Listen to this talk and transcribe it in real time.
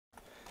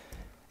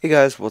Hey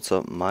guys, what's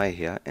up? Maya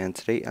here, and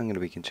today I'm going to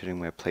be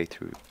continuing my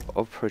playthrough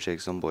of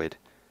Project Zomboid.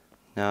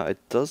 Now, it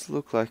does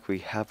look like we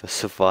have a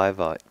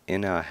survivor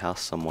in our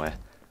house somewhere.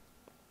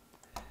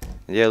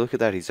 And yeah, look at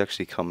that, he's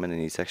actually come in and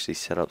he's actually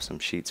set up some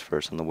sheets for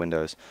us on the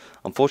windows.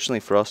 Unfortunately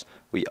for us,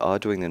 we are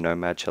doing the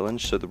Nomad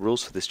Challenge, so the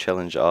rules for this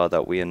challenge are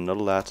that we are not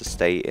allowed to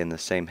stay in the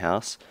same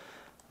house,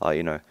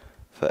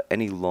 for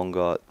any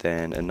longer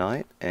than a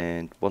night,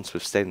 and once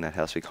we've stayed in that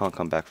house, we can't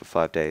come back for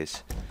 5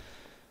 days.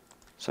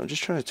 So I'm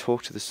just trying to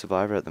talk to the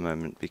survivor at the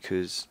moment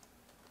because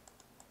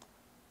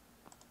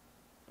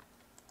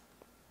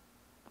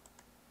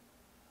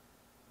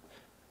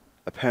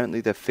apparently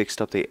they've fixed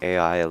up the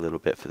AI a little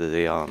bit for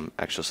the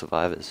actual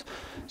survivors.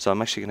 So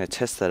I'm actually going to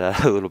test that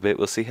out a little bit.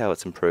 We'll see how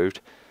it's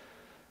improved.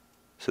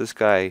 So this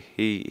guy,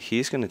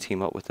 he's going to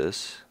team up with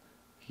us.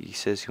 He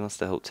says he wants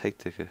to help take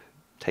the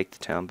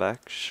town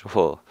back.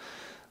 Sure,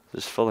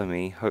 just follow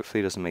me. Hopefully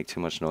it doesn't make too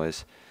much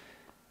noise.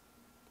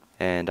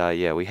 And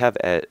yeah, we have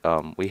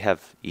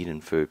eaten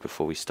food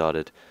before we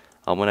started.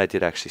 When I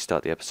did actually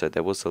start the episode,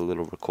 there was a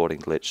little recording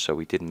glitch, so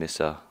we did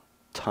miss a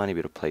tiny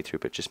bit of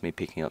playthrough, but just me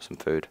picking up some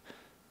food.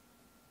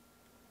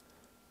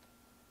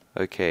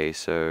 Okay,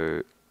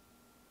 so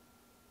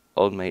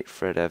old mate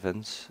Fred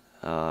Evans,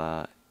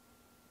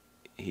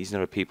 he's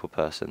not a people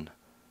person.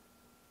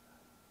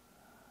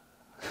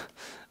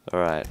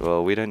 Alright,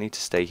 well, we don't need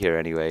to stay here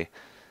anyway.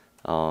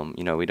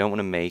 We don't want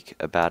to make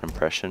a bad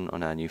impression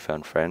on our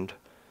newfound friend.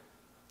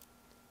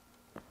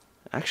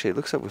 Actually, it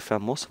looks like we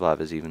found more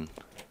survivors even.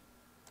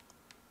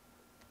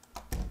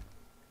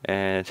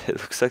 And it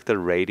looks like they're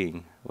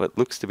raiding what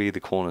looks to be the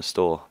corner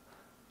store.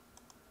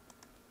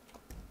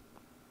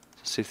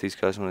 Let's see if these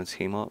guys want to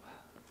team up.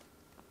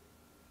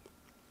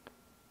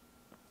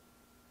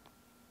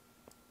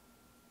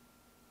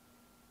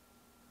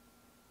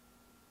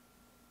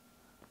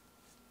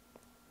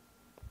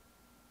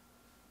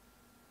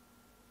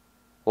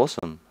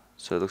 Awesome.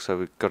 So it looks like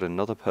we've got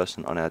another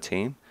person on our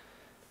team,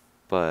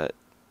 but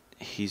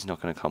he's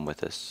not going to come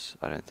with us,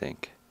 I don't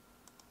think.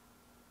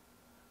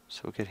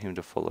 So we'll get him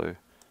to follow.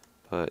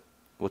 But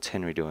what's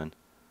Henry doing?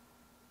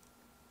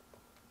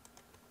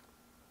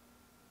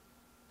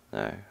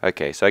 No.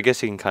 Okay, so I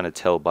guess you can kind of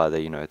tell by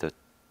the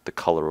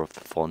color of the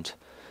font.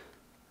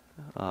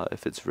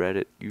 If it's red,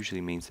 it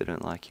usually means they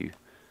don't like you.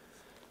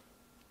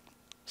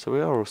 So we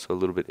are also a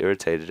little bit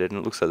irritated, and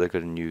it looks like they've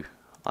got a new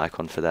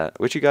icon for that,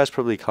 which you guys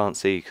probably can't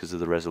see because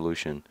of the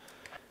resolution.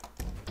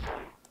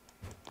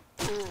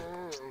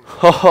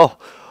 Oh,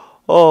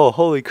 oh,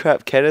 holy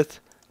crap, Kenneth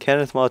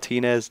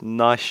Martinez,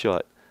 nice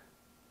shot.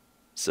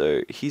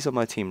 So he's on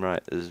my team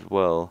right as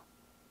well.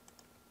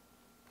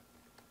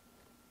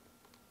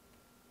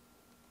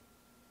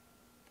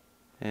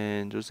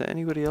 And was there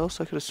anybody else?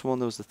 I could have sworn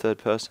there was the third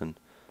person.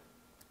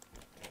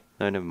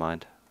 No, never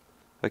mind.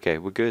 Okay,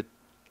 we're good.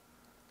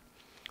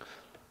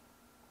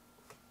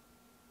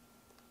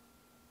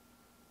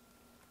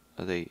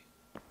 Are they...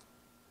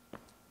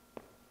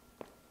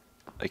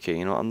 Okay,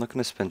 you know what? I'm not going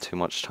to spend too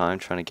much time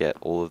trying to get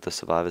all of the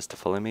survivors to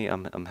follow me.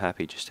 I'm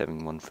happy just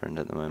having one friend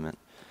at the moment.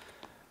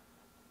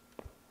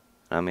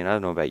 I mean, I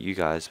don't know about you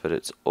guys, but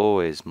it's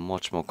always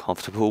much more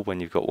comfortable when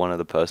you've got one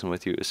other person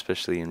with you,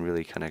 especially in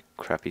really kind of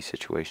crappy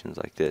situations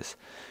like this.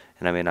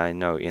 And I mean, I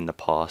know in the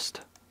past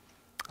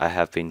I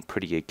have been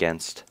pretty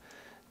against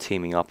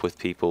teaming up with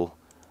people,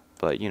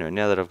 but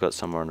now that I've got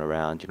someone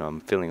around, I'm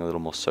feeling a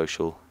little more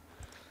social.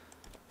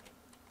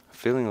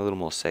 Feeling a little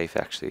more safe,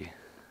 actually.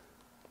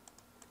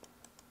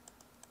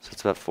 So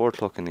it's about 4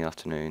 o'clock in the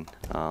afternoon.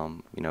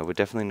 We're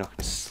definitely not going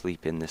to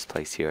sleep in this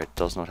place here. It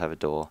does not have a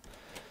door.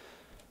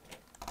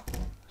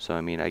 So,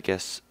 I mean, I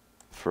guess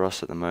for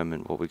us at the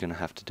moment, what we're going to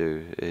have to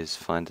do is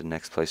find the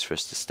next place for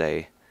us to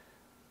stay.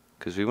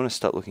 Because we want to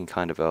start looking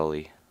kind of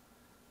early.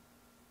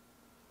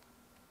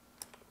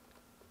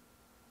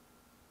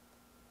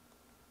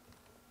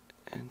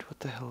 And what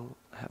the hell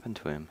happened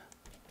to him?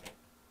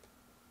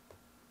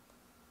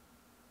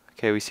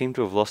 Okay, we seem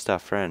to have lost our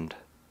friend.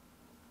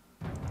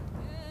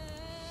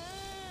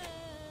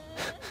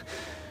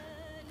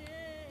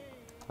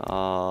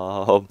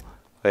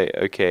 Wait,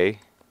 okay.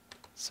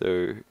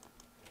 So,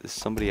 there's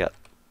somebody out.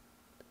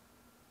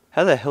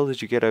 How the hell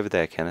did you get over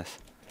there,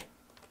 Kenneth?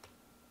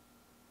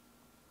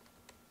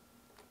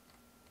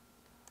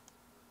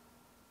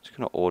 Just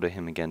gonna order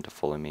him again to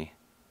follow me.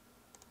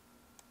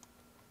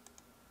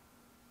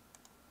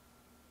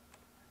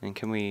 And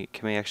can we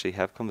actually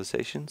have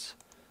conversations?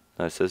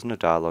 No, so there's no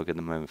dialogue at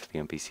the moment for the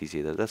NPCs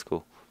either. That's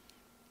cool.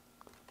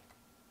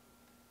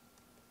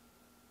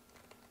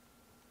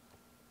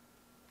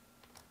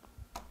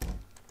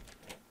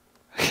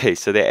 Okay,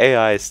 so the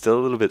AI is still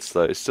a little bit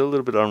slow, still a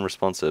little bit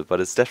unresponsive,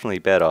 but it's definitely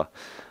better.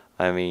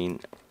 I mean,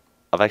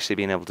 I've actually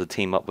been able to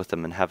team up with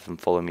them and have them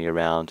follow me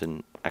around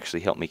and actually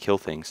help me kill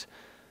things.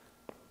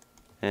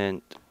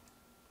 And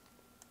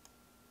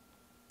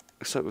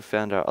looks like we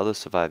found our other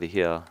survivor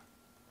here.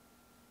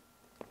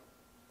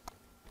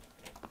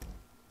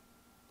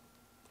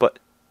 But,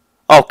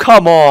 oh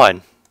come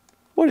on!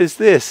 What is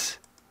this?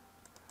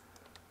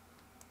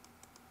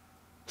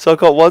 So I've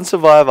got one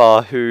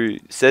survivor who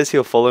says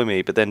he'll follow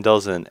me, but then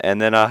doesn't, and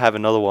then I have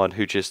another one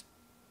who just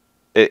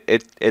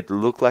it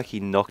looked like he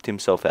knocked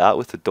himself out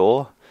with the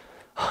door.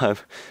 I'm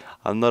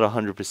not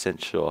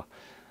 100% sure.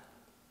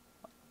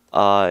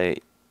 Either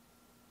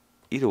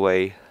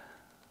way,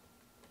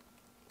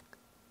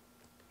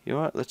 you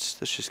know what? Let's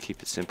just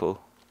keep it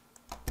simple.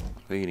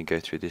 We're gonna go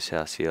through this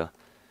house here,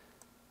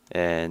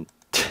 and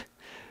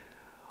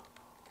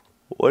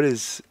what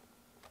is?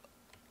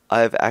 I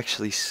have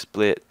actually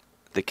split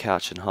the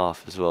couch in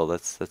half as well.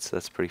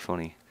 That's pretty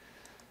funny.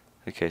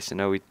 Okay, so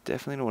no, we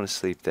definitely don't want to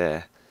sleep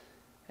there.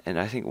 And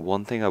I think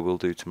one thing I will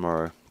do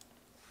tomorrow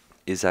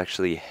is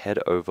actually head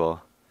over.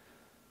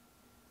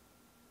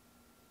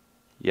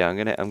 Yeah,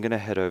 I'm gonna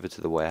head over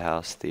to the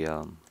warehouse,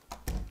 the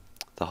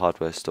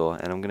hardware store,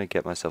 and I'm gonna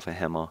get myself a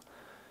hammer.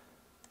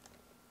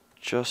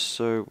 Just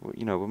so,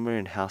 you know, when we're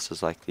in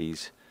houses like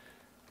these,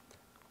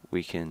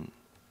 we can,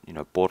 you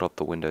know, board up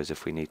the windows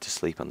if we need to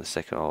sleep on the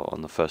second or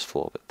on the first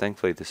floor. But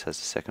thankfully this has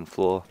a second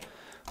floor,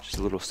 which is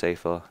a little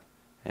safer,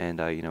 and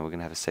you know, we're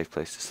gonna have a safe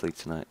place to sleep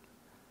tonight.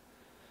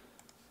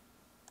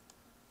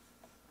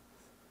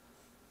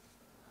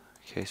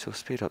 Okay, so we'll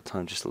speed up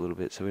time just a little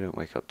bit so we don't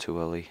wake up too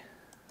early.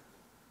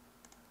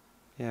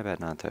 Yeah, about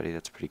 9:30,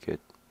 that's pretty good.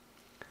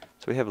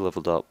 So we have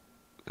leveled up,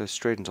 go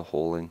straight into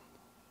hauling.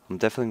 I'm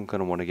definitely going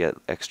to want to get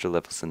extra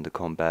levels into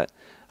combat.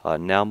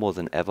 Now more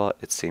than ever,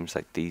 it seems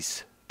like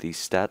these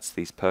stats,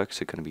 these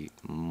perks are going to be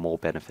more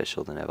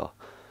beneficial than ever.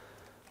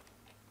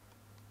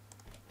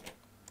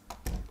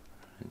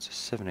 It's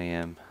 7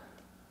 AM.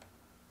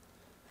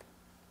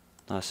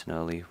 Nice and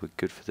early, we're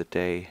good for the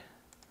day.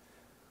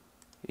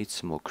 Eat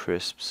some more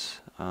crisps.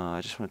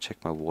 I just want to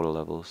check my water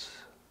levels.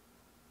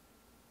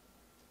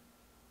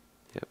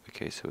 Yep,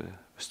 okay, so we're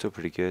still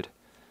pretty good.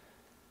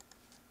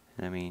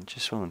 And I mean,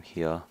 just while I'm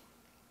here,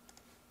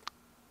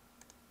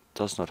 it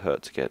does not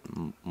hurt to get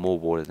more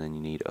water than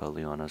you need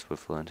early on, as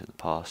we've learned in the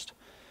past.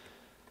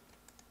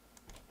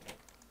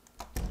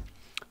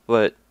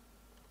 But,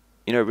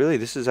 you know, really,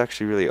 this is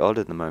actually really odd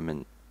at the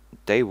moment.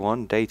 Day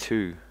 1, day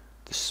 2,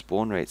 the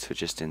spawn rates were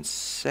just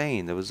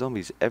insane. There were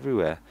zombies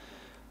everywhere.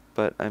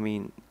 But, I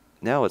mean,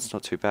 now it's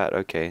not too bad.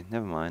 Okay,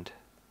 never mind.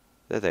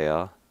 There they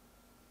are.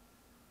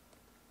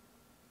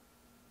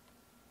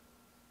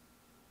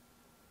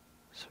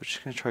 So we're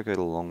just going to try to go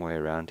the long way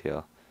around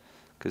here,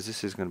 because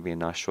this is going to be a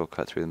nice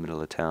shortcut through the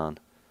middle of town.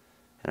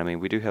 And I mean,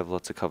 we do have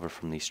lots of cover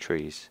from these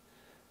trees.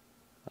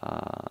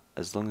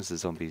 As long as the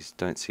zombies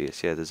don't see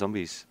us. Yeah, the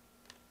zombies,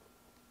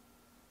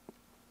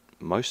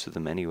 most of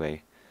them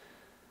anyway,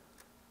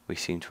 we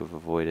seem to have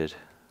avoided.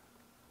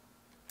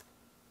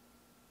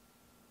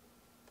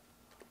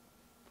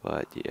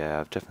 But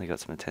yeah, I've definitely got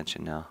some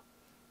attention now.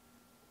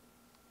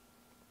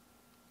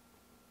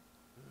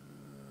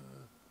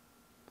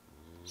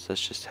 So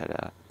let's just head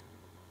out.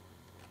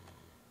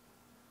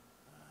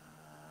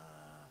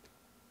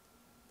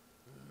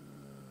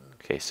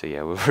 Okay, so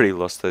yeah, we've already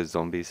lost those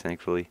zombies,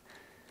 thankfully.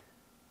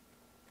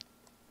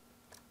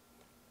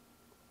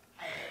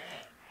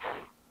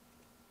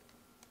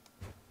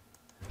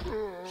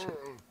 So,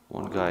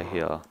 one guy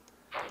here.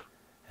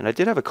 And I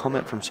did have a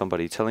comment from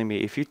somebody telling me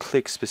if you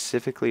click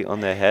specifically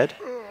on their head,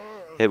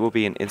 it will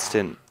be an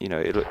instant, you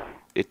know,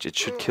 it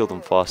should kill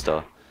them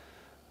faster.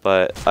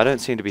 But I don't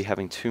seem to be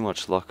having too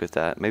much luck with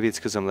that. Maybe it's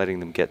because I'm letting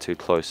them get too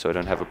close, so I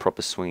don't have a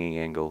proper swinging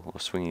angle or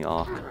swinging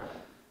arc.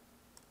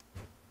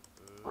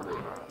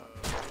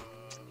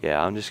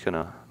 Yeah, I'm just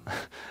gonna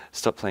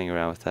stop playing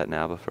around with that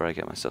now before I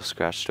get myself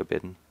scratched or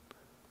bitten.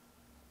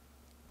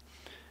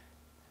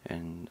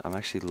 And I'm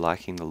actually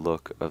liking the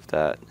look of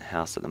that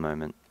house at the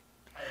moment.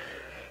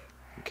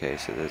 Okay,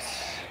 so there's...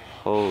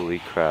 holy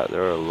crap,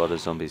 there are a lot of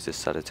zombies this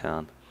side of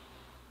town.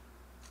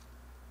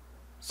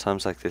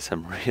 Times like this,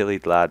 I'm really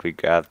glad we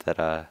grabbed that,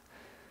 I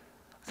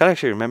can't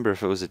actually remember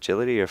if it was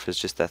agility or if it's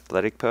just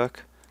athletic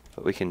perk,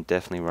 but we can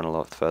definitely run a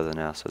lot further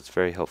now, so it's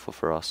very helpful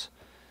for us.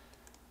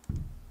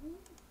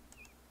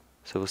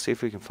 So we'll see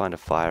if we can find a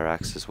fire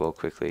axe as well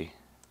quickly,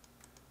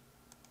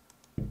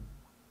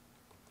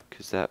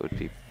 because that would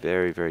be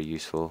very, very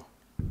useful.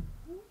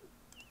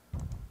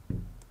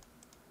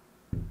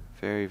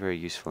 Very, very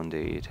useful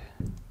indeed.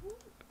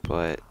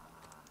 But it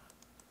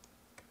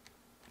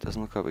doesn't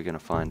look like we're going to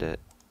find it.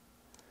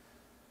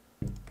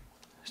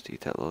 Just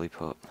eat that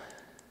lollipop.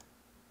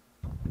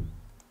 You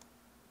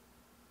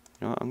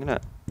know what, I'm going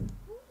to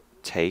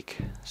take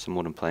some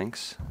wooden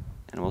planks,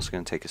 and I'm also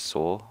going to take a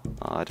saw.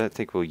 I don't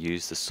think we'll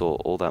use the saw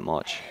all that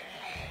much.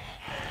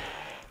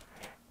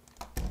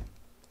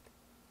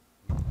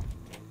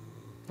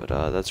 But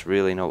that's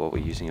really not what we're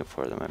using it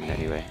for at the moment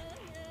anyway.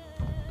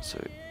 So...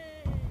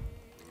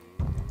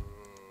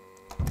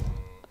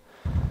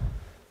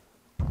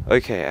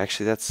 okay,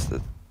 actually that's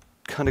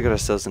kind of got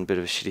ourselves in a bit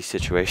of a shitty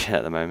situation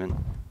at the moment.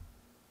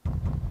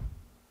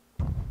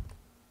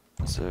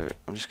 So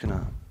I'm just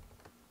gonna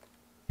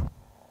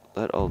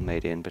let old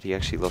mate in, but he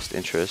actually lost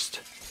interest.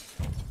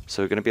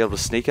 So we're gonna be able to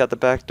sneak out the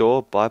back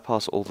door,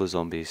 bypass all the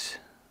zombies.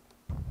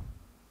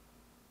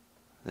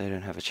 They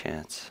don't have a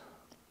chance.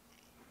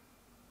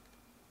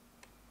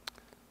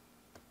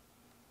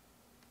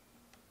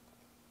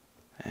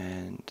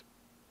 And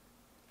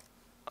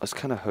I was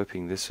kind of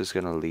hoping this was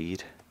going to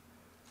lead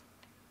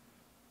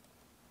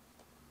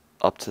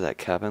up to that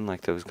cabin,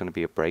 like there was going to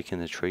be a break in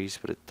the trees,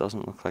 but it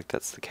doesn't look like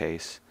that's the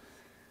case.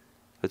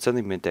 It's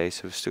only midday,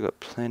 so we've still got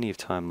plenty of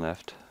time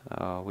left.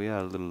 We are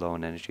a little low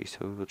on energy, so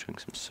we'll drink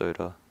some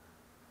soda.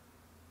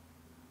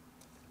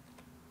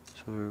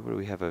 So what do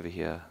we have over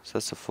here? So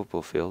that's the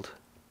football field.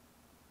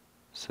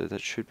 So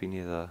that should be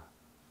near the...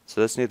 So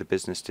that's near the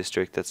business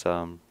district. That's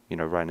you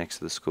know, right next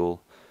to the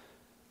school.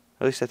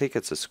 At least I think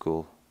it's a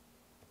school.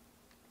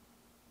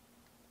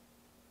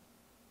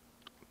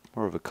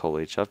 More of a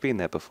college. I've been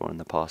there before in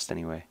the past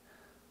anyway.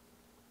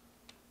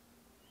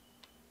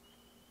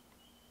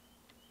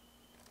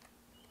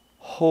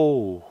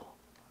 Oh,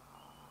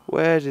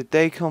 where did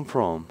they come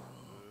from?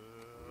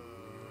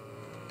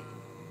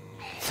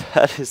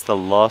 That is the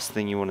last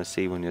thing you want to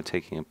see when you're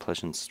taking a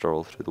pleasant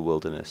stroll through the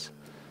wilderness.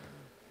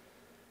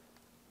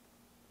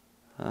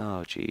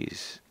 Oh,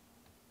 jeez.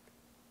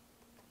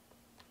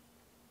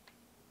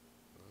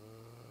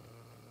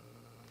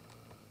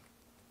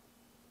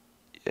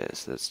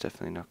 Yes, that's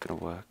definitely not going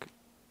to work.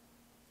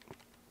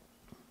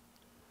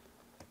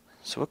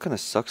 So what kind of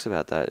sucks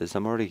about that is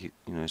I'm already,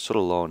 you know, sort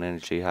of low on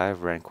energy. I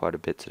have ran quite a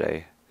bit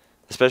today.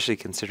 Especially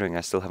considering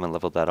I still haven't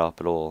leveled that up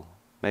at all.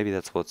 Maybe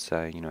that's what's,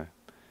 you know,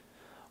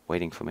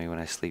 waiting for me when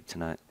I sleep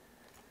tonight.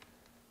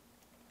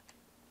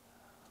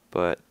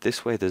 But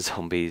this way there's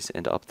zombies,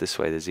 and up this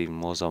way there's even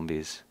more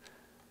zombies.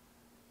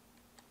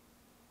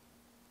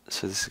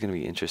 So this is going to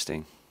be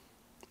interesting.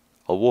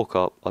 I'll walk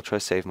up, I'll try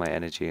to save my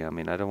energy. I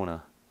mean, I don't want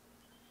to...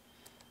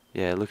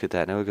 Yeah, look at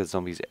that, now we've got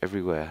zombies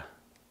everywhere.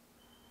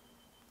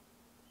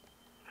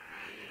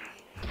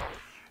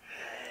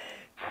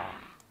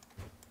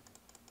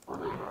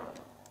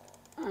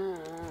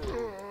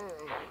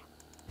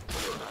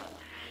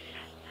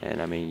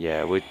 And I mean,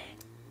 yeah, we're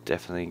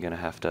definitely going to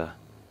have to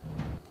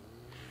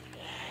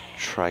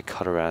try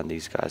cut around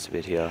these guys a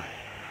bit here.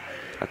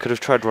 I could have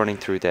tried running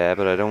through there,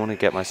 but I don't want to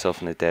get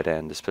myself in a dead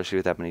end, especially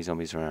with that many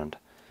zombies around.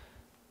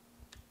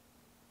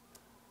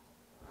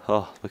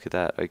 Oh, look at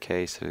that.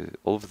 Okay, so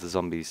all of the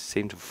zombies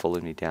seem to have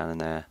followed me down in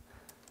there.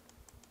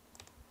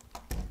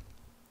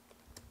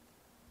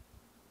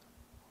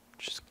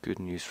 Which is good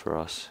news for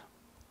us.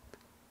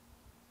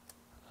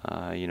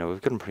 You know,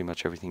 we've gotten pretty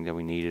much everything that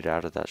we needed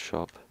out of that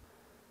shop.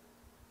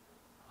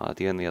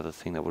 The only other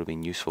thing that would have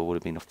been useful would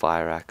have been a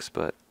fire axe,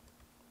 but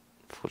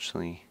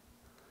unfortunately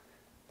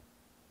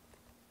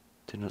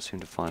did not seem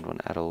to find one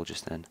at all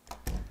just then.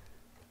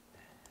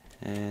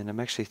 And I'm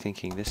actually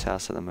thinking this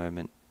house at the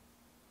moment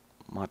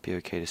might be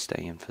okay to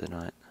stay in for the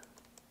night.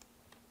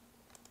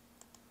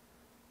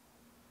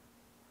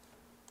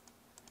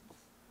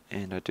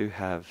 And I do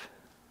have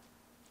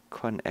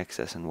quite an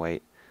excess in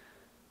weight.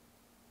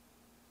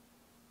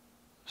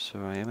 So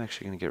I am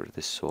actually going to get rid of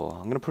this saw.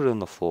 I'm going to put it on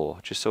the floor,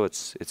 just so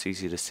it's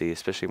easy to see,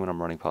 especially when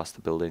I'm running past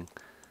the building.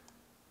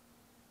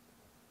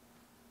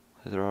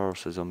 There are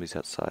also zombies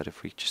outside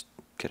if we just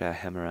get our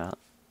hammer out.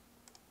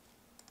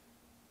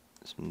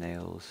 Some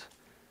nails.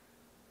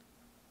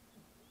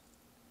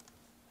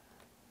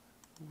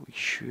 We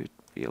should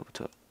be able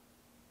to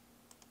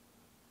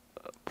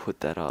put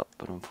that up,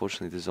 but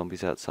unfortunately the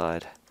zombies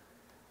outside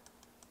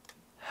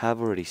have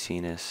already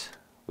seen us,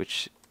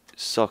 which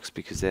sucks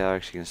because they are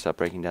actually going to start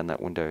breaking down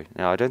that window.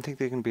 Now I don't think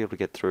they're going to be able to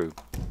get through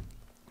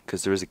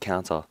because there is a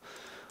counter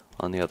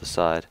on the other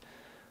side,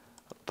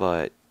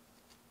 but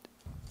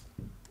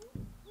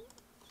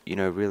you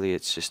know, really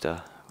it's just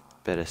a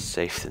better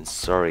safe than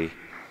sorry.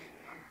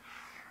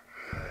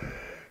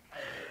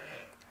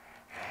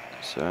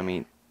 So I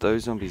mean,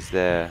 those zombies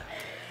there.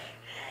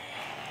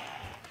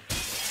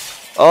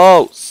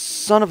 Oh,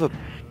 son of a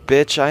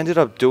bitch, I ended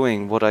up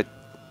doing what I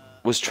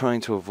was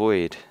trying to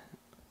avoid.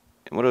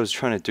 And what I was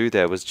trying to do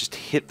there was just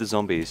hit the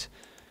zombies.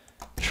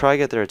 Try to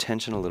get their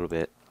attention a little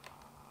bit.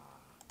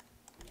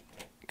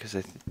 Because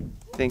I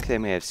think they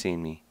may have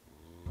seen me.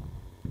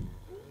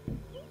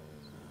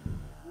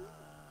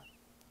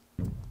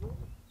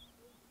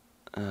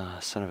 Ah,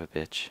 son of a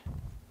bitch.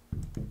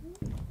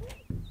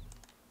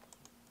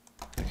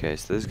 Okay,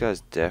 so those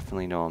guys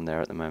definitely know I'm there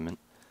at the moment.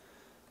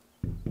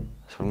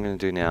 So what I'm going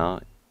to do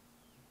now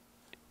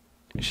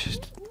is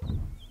just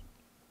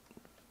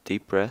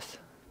deep breath.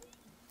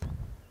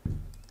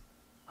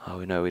 Oh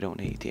no, we don't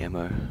need the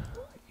ammo.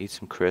 Eat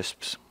some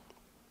crisps.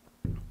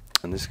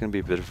 And this is going to be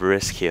a bit of a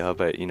risk here,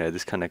 but you know,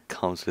 this kind of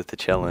comes with the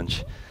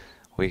challenge.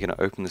 We're going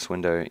to open this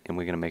window and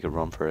we're going to make a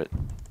run for it.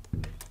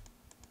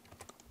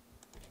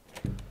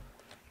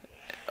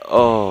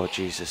 Oh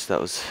Jesus,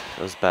 that was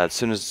bad. As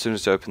soon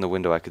as I opened the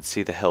window, I could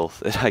see the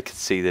health, and I could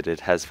see that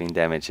it has been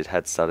damaged. It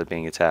had started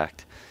being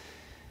attacked.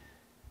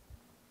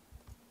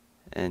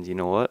 And you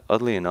know what?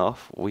 Oddly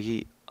enough,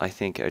 I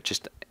think, are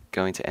just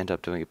going to end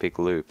up doing a big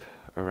loop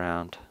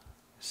around.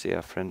 See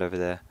our friend over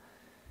there?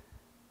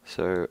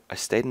 So I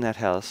stayed in that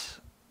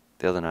house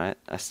the other night.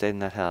 I stayed in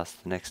that house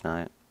the next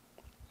night.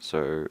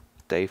 So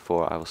day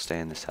 4, I will stay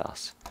in this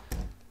house.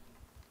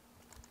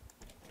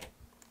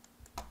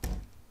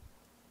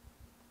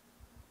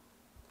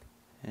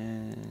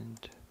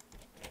 And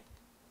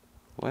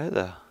Where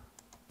the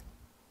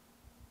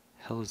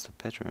hell is the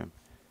bedroom?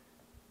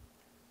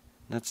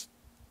 That's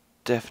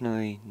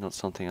definitely not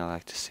something I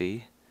like to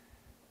see.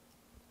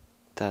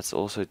 That's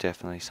also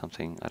definitely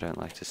something I don't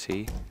like to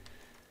see.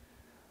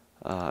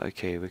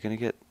 Okay, we're gonna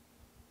get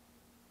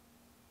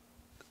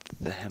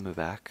the hammer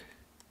back,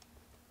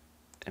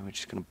 and we're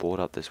just gonna board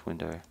up this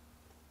window.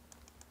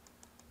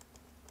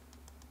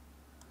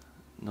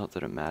 Not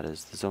that it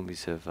matters, the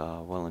zombies have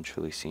well and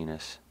truly seen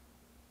us.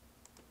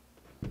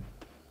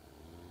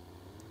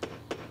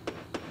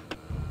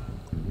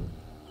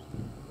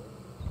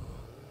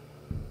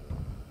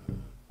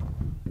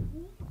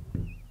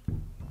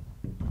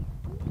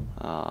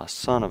 Ah,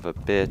 son of a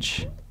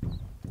bitch.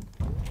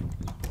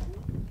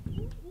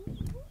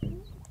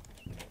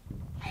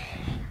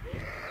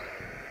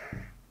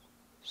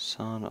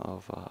 Son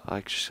of a...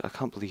 I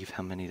can't believe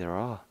how many there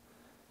are.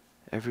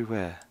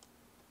 Everywhere.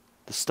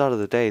 The start of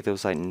the day there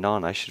was like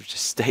none. I should have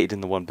just stayed in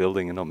the one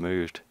building and not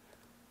moved.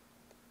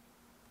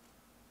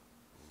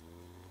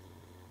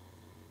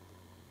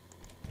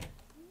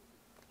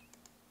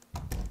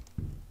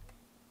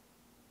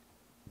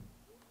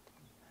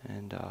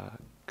 And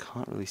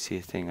can't really see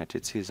a thing. I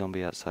did see a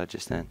zombie outside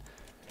just then.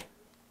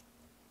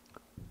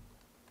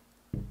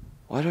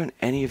 Why don't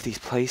any of these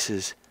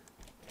places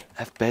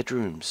have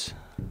bedrooms?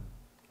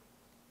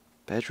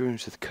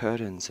 Bedrooms with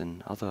curtains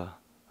and other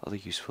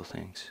useful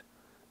things.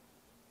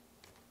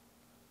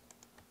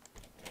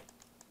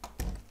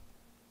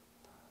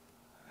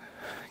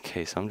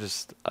 Okay, so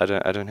I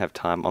don't have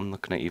time. I'm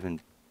not gonna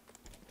even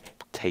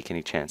take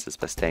any chances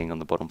by staying on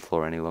the bottom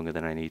floor any longer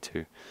than I need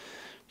to.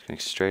 Just going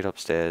straight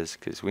upstairs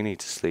because we need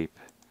to sleep.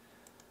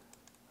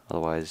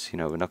 Otherwise, you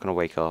know, we're not gonna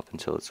wake up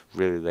until it's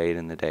really late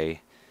in the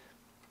day.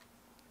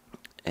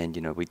 And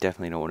you know, we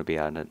definitely don't want to be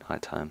out at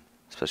night time,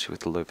 especially with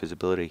the low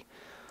visibility.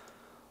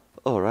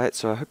 Alright,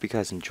 so I hope you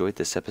guys enjoyed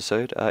this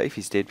episode. If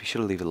you did, be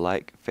sure to leave a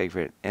like,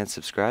 favorite, and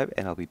subscribe,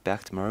 and I'll be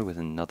back tomorrow with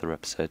another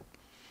episode.